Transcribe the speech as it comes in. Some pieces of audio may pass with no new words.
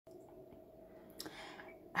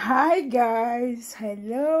Hi guys,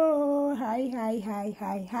 hello, hi.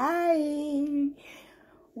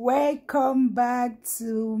 Welcome back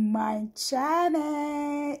to my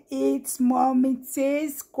channel. It's Mommy T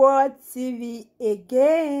Squad TV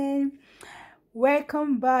again.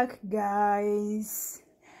 Welcome back guys.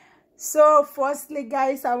 So firstly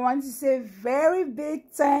guys, I want to say very big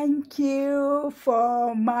thank you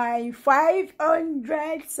for my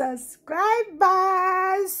 500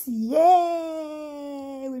 subscribers.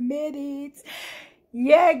 Yay, we made it.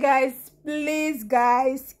 Yeah guys, please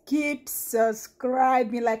guys, keep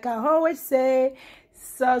subscribing. Like I always say,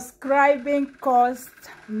 subscribing costs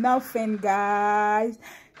nothing guys.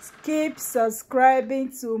 Keep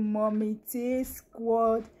subscribing to Mommy T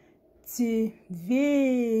Squad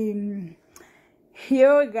TV.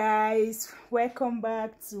 Yo guys, welcome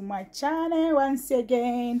back to my channel once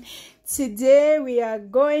again. Today we are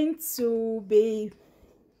going to be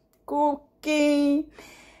cooking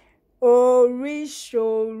orishi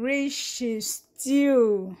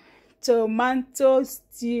stew, tomato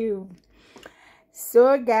stew.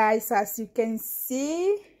 So guys, as you can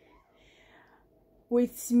see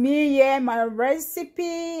with me here, my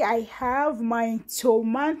recipe, I have my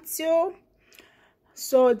tomato.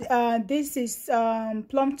 So this is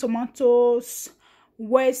plum tomatoes,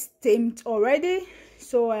 well steamed already.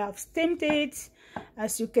 So I have steamed it,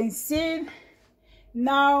 as you can see.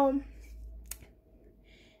 Now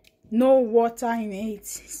no water in it,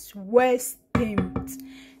 it's well steamed.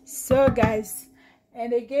 So guys,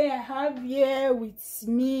 and again I have here with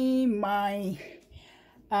me my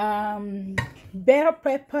bell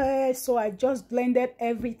pepper. So I just blended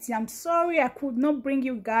everything. I'm sorry I could not bring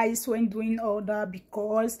you guys when doing all that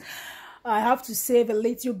because I have to save a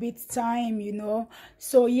little bit time, you know.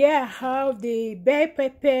 So yeah, I have the bell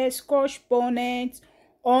pepper, scotch bonnet,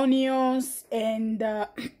 onions, and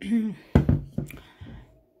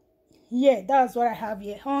yeah, that's what I have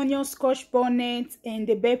here: onion, scotch bonnet, and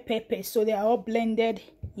the bell pepper. So they are all blended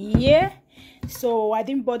here. So I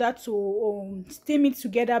didn't bother to steam it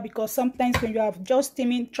together because sometimes when you have just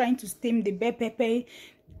trying to steam the bell pepper,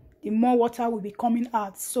 the more water will be coming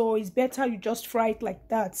out. So it's better you just fry it like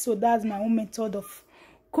that. So that's my own method of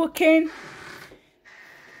cooking.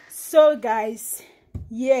 So guys,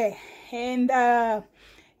 yeah, and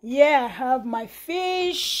yeah, I have my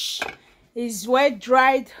fish. Is well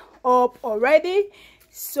dried up already.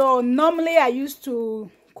 So normally I used to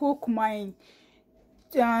cook my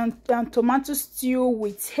tomato stew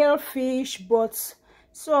with hellfish, but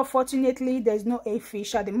so unfortunately there's no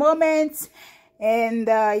fish at the moment. And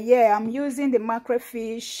yeah, I'm using the mackerel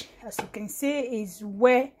fish. As you can see, is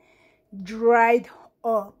well dried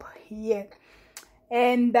up here.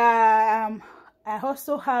 And I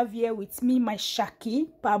also have here with me my shaki,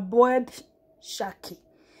 parboiled shaki.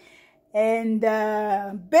 And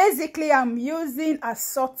basically I'm using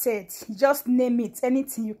assorted, just name it,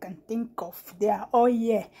 anything you can think of, they are all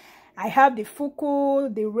here. I have the fuku,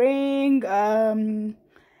 the ring,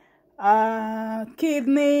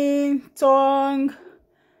 kidney, tongue,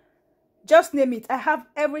 just name it. I have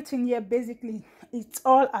everything here. Basically it's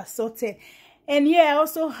all assorted. And yeah, I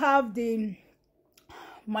also have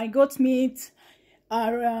my goat meat.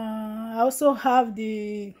 I also have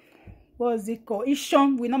the, what is it called,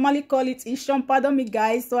 ishon. We normally call it ishon, pardon me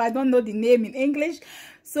guys, so I don't know the name in English.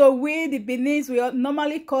 So we the Beninese, we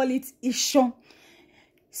normally call it ishon.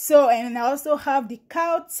 So, and I also have the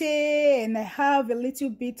cow tail, and I have a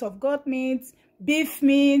little bit of goat meat, beef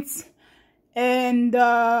meat, and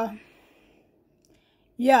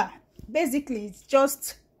yeah, basically it's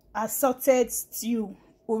just assorted stew,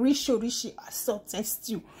 orishi assorted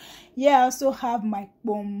stew. Yeah, I also have my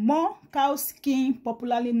pomo, cow skin,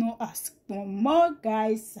 popularly known as pomo,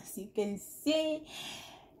 guys, as you can see.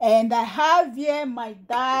 And I have here my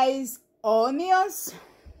diced onions.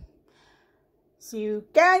 So you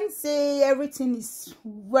can see everything is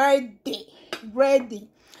ready.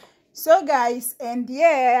 So guys, and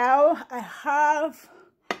yeah, I have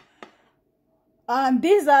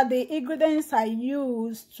these are the ingredients I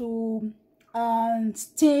use to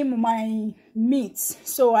steam my meat.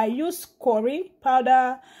 So I use curry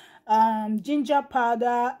powder, ginger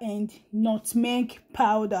powder, and nutmeg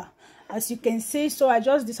powder, as you can see. So I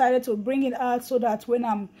just decided to bring it out so that when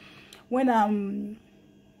I'm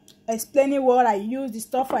explaining what I use, the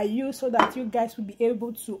stuff I use, so that you guys will be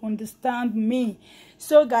able to understand me.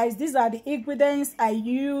 So guys, these are the ingredients I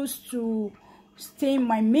use to steam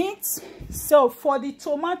my meat. So for the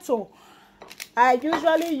tomato, I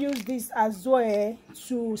usually use this as well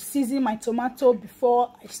to season my tomato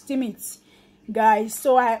before I steam it, guys.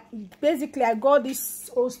 So I got this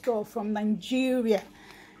whole stuff from Nigeria.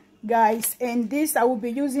 guys, and this I will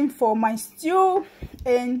be using for my stew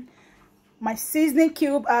and my seasoning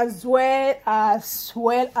cube, as well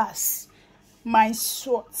as my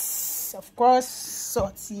salt, of course,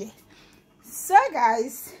 salt here. So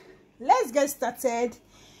guys, let's get started.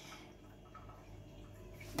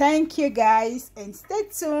 Thank you guys, and stay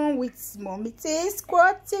tuned with Mommy T's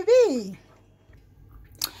Quad TV.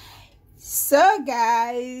 So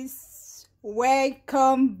guys,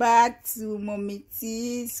 welcome back to Mommy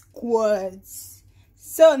T's Quads.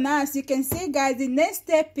 So now, as you can see guys, the next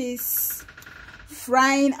step is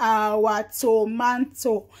frying our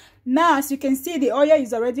tomato. Now, as you can see, the oil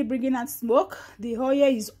is already bringing out smoke. The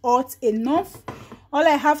oil is hot enough. All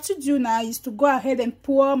I have to do now is to go ahead and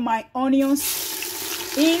pour my onions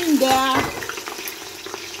in there.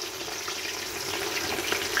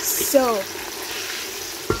 So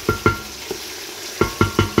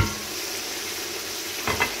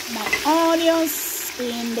my onions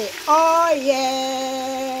in the oil.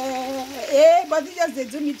 Yeah, but it just they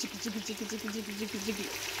do me jiggy.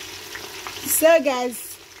 So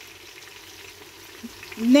guys,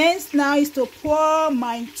 next now is to pour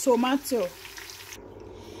my tomato.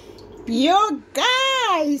 You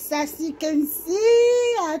guys, as you can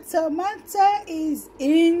see, our tomato is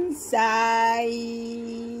inside.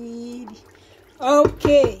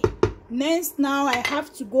 Okay, next now I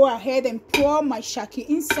have to go ahead and pour my shaki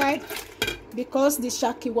inside, because the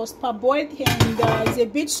shaki was parboiled and it's a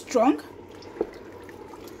bit strong.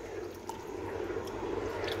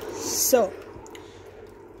 So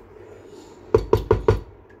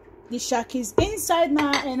the shaki is inside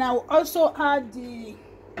now, and I will also add the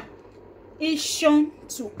Ishon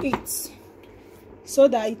to it so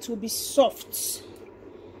that it will be soft.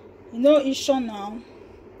 You know, Ishon now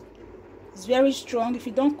is very strong. If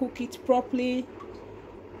you don't cook it properly,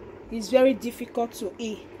 it's very difficult to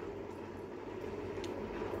eat.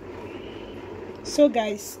 So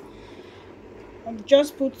guys, I've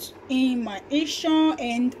just put in my Ishon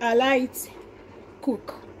and allow it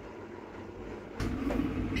cook.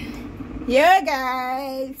 Yeah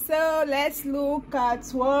guys, so let's look at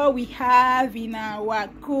what we have in our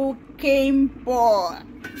cooking pot.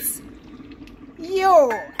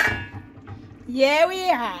 Yo, here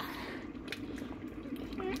we are.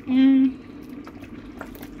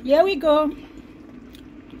 Here we go.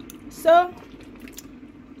 So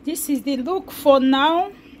this is the look for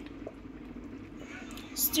now.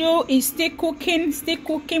 Stew is still cooking,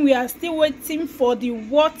 we are still waiting for the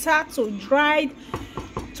water to dry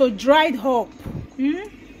up.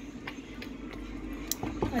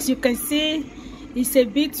 As you can see, it's a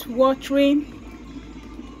bit watering.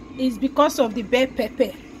 It's because of the bell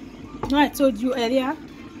pepper. No, I told you earlier,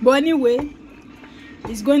 but anyway,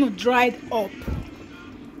 it's going to dry up,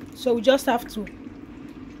 so we just have to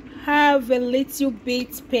have a little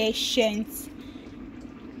bit patience.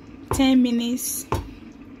 10 minutes,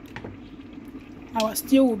 our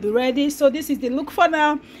stew will be ready. So this is the look for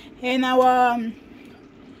now, and our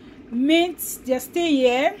meat, they're still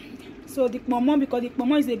here. So the kmomo, because the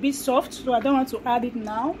kmomo is a bit soft, so I don't want to add it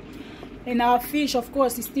now. And our fish, of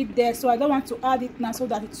course, is still there, so I don't want to add it now, so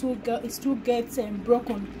that it still gets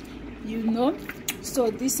broken, you know.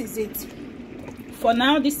 So this is it for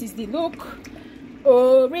now. This is the look.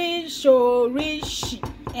 Orishi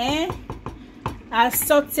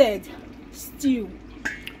assorted stew.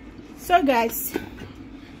 So guys,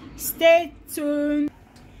 stay tuned.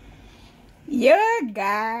 Yeah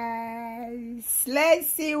guys,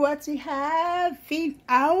 let's see what we have in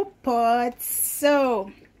our pot.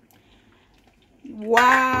 So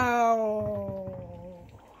wow,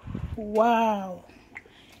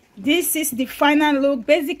 this is the final look.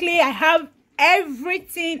 Basically, I have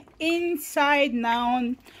everything inside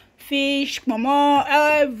now. Fish, momo,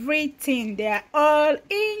 everything, they are all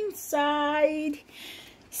inside.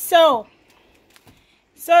 So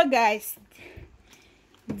guys,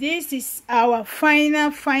 this is our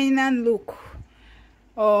final look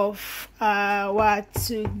of our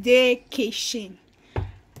today kitchen.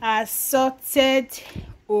 Assorted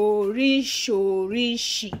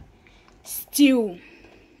orishi stew.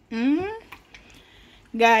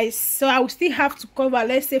 Guys, so I will still have to cover,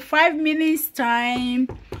 let's say 5 minutes time.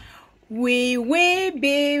 We will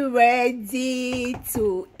be ready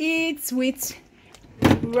to eat with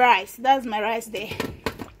rice. That's my rice there,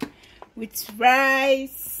 with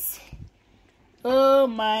rice. Oh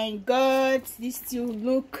my god, this stew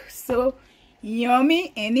look so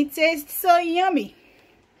yummy, and it tastes so yummy.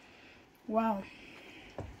 Wow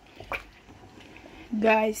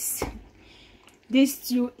guys, this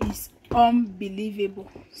stew is unbelievable,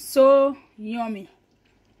 so yummy.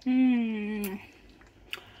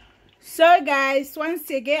 So guys, once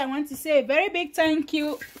again I want to say a very big thank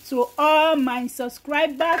you to all my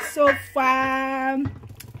subscribers so far.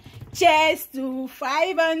 Cheers to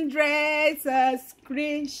 500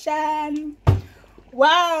 subscription.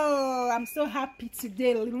 Wow, I'm so happy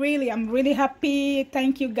today. Really, I'm really happy.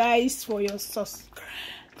 Thank you guys for your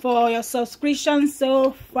subscription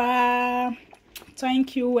so far.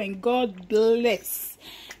 Thank you and God bless.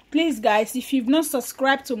 Please guys, if you've not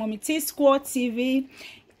subscribed to Mommy T Squad TV,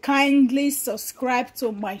 kindly subscribe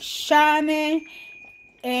to my channel,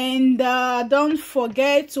 and don't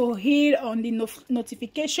forget to hit on the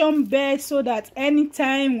notification bell so that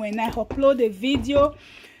anytime when I upload a video,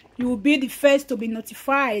 you will be the first to be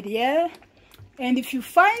notified. Yeah, and if you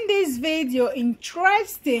find this video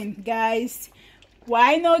interesting guys,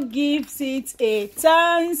 why not give it a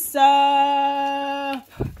thumbs up?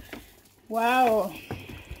 Wow.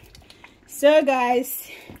 So guys,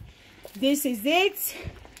 this is it,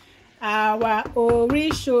 our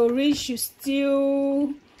orish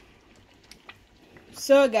stew.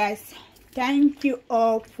 So guys, thank you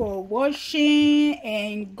all for watching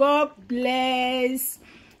and God bless.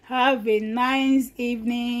 Have a nice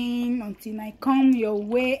evening until I come your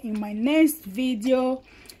way in my next video.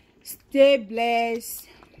 Stay blessed.